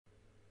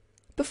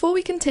Before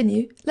we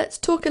continue, let's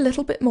talk a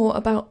little bit more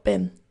about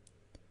BIM.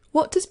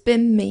 What does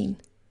BIM mean?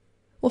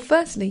 Well,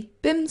 firstly,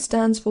 BIM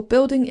stands for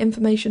Building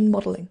Information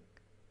Modelling.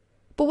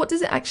 But what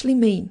does it actually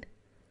mean?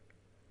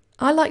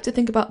 I like to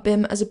think about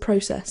BIM as a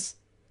process.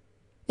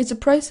 It's a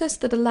process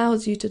that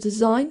allows you to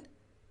design,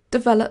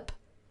 develop,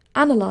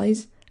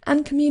 analyse,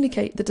 and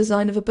communicate the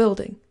design of a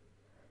building.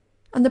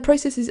 And the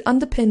process is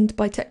underpinned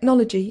by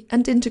technology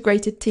and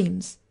integrated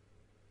teams.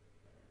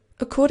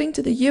 According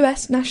to the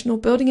US National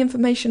Building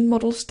Information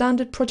Model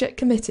Standard Project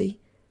Committee,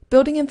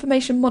 building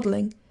information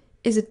modelling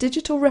is a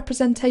digital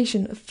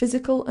representation of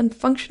physical and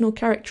functional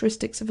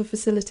characteristics of a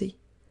facility.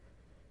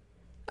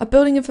 A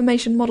building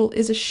information model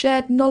is a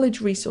shared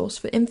knowledge resource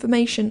for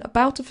information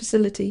about a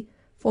facility,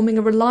 forming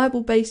a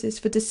reliable basis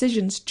for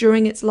decisions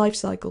during its life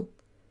cycle,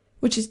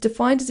 which is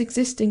defined as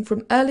existing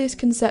from earliest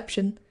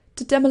conception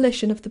to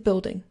demolition of the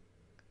building.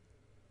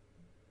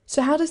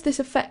 So how does this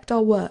affect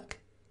our work?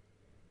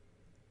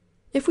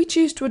 If we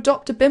choose to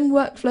adopt a BIM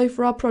workflow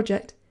for our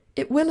project,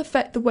 it will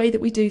affect the way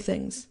that we do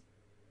things.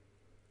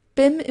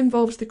 BIM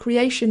involves the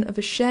creation of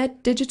a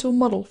shared digital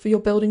model for your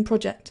building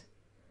project.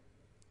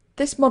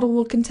 This model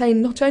will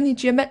contain not only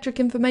geometric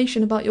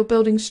information about your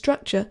building's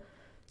structure,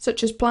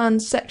 such as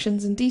plans,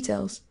 sections and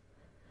details,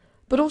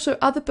 but also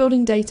other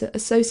building data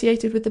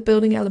associated with the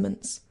building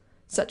elements,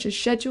 such as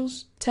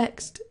schedules,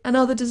 text, and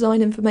other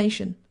design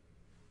information.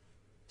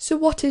 So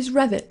what is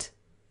Revit?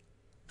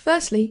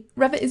 Firstly,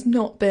 Revit is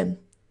not BIM.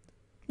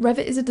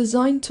 Revit is a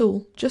design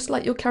tool, just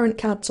like your current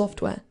CAD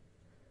software.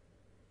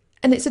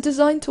 And it's a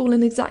design tool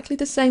in exactly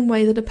the same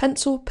way that a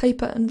pencil,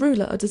 paper and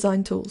ruler are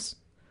design tools.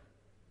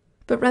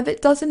 But Revit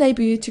does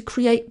enable you to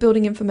create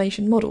building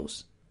information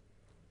models.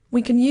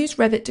 We can use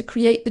Revit to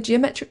create the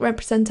geometric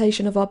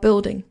representation of our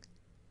building.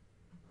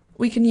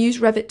 We can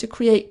use Revit to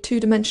create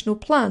two-dimensional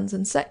plans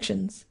and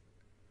sections.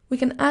 We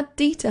can add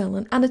detail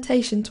and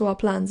annotation to our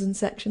plans and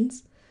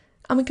sections,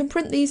 and we can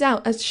print these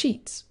out as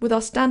sheets with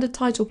our standard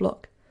title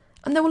block,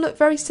 and they will look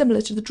very similar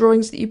to the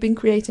drawings that you've been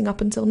creating up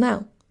until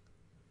now.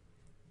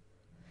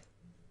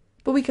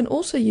 But we can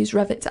also use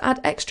Revit to add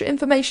extra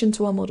information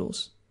to our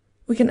models.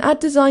 We can add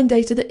design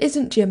data that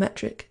isn't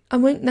geometric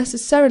and won't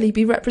necessarily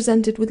be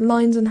represented with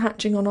lines and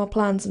hatching on our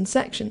plans and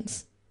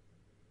sections.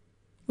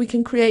 We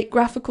can create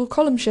graphical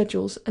column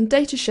schedules and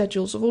data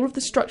schedules of all of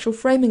the structural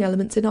framing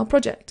elements in our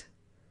project.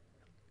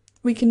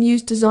 We can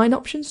use design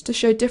options to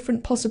show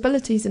different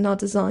possibilities in our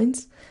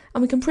designs,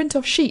 and we can print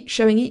off sheets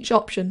showing each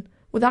option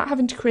without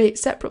having to create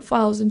separate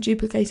files and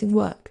duplicating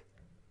work.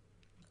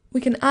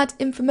 We can add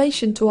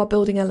information to our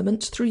building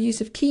elements through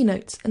use of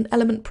keynotes and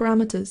element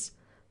parameters,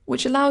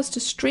 which allow us to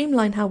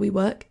streamline how we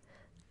work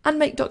and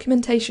make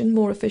documentation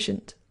more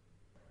efficient.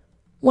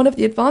 One of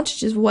the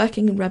advantages of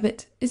working in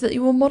Revit is that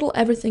you will model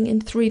everything in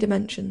 3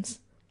 dimensions.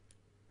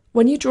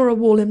 When you draw a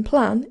wall in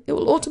plan, it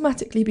will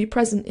automatically be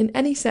present in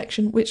any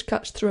section which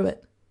cuts through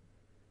it.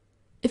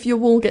 If your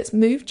wall gets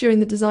moved during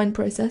the design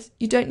process,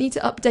 you don't need to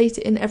update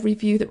it in every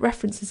view that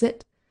references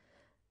it.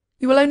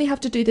 You will only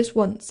have to do this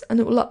once, and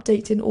it will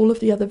update in all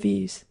of the other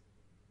views.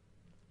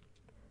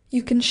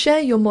 You can share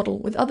your model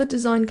with other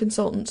design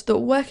consultants that are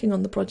working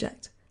on the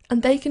project,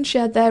 and they can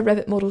share their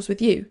Revit models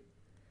with you.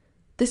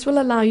 This will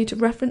allow you to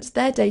reference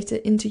their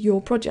data into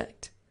your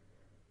project.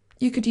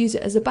 You could use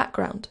it as a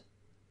background.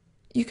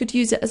 You could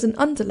use it as an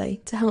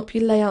underlay to help you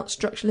lay out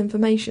structural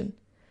information.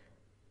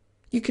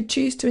 You could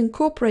choose to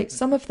incorporate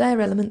some of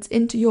their elements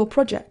into your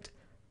project,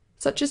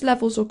 such as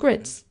levels or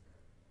grids.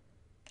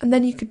 And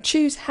then you could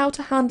choose how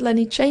to handle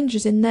any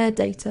changes in their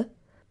data,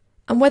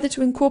 and whether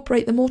to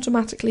incorporate them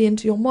automatically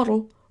into your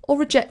model or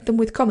reject them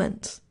with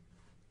comments.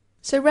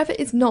 So Revit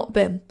is not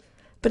BIM,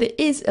 but it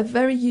is a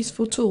very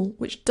useful tool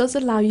which does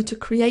allow you to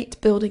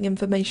create building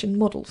information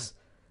models.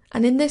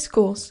 And in this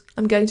course,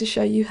 I'm going to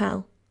show you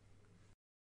how.